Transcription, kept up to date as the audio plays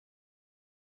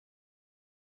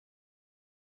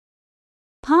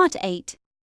Part 8.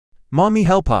 Mommy,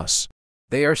 help us.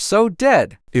 They are so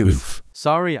dead. Oof.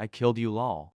 Sorry I killed you,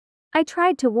 lol. I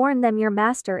tried to warn them your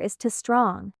master is too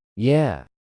strong. Yeah.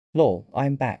 Lol,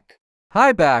 I'm back.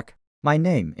 Hi, back. My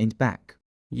name ain't back.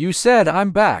 You said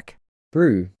I'm back.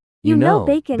 Brew. You know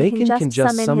Bacon can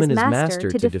just summon his master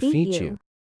master to defeat you.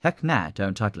 Heck nah,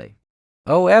 don't ugly.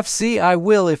 OFC, I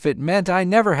will if it meant I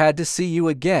never had to see you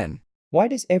again. Why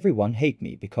does everyone hate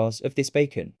me because of this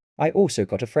bacon? I also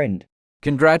got a friend.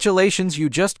 Congratulations, you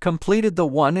just completed the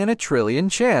 1 in a trillion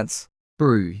chance.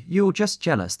 Brew, you're just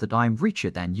jealous that I'm richer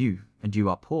than you, and you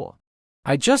are poor.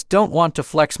 I just don't want to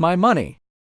flex my money.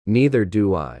 Neither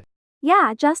do I.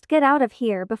 Yeah, just get out of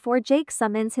here before Jake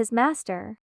summons his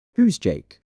master. Who's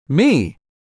Jake? Me.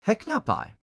 Heck nah,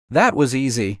 bye. That was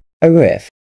easy. OF.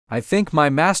 I think my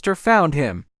master found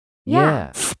him.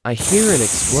 Yeah. I hear an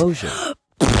explosion.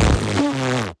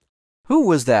 Who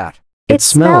was that? It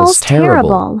smells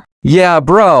terrible. Yeah,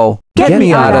 bro. Get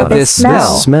me out of this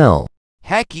smell.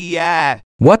 Heck yeah.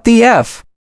 What the F?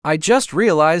 I just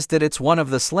realized that it's one of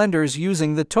the Slenders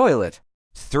using the toilet.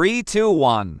 3, 2,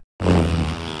 1.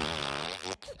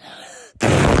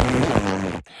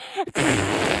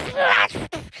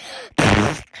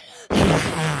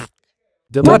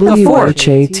 What the fork?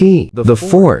 WHAT. The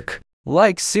fork.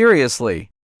 Like, seriously.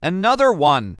 Another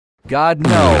one. God,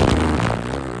 no.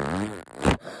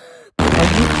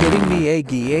 Are you kidding me,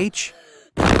 AGH?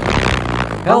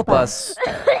 Help us.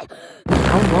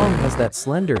 How long has that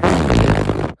Slender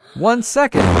been? 1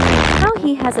 second. How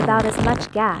he has about as much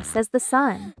gas as the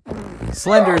sun.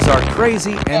 Slenders are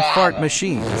crazy and fart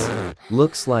machines.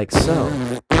 Looks like so.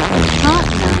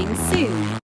 Hot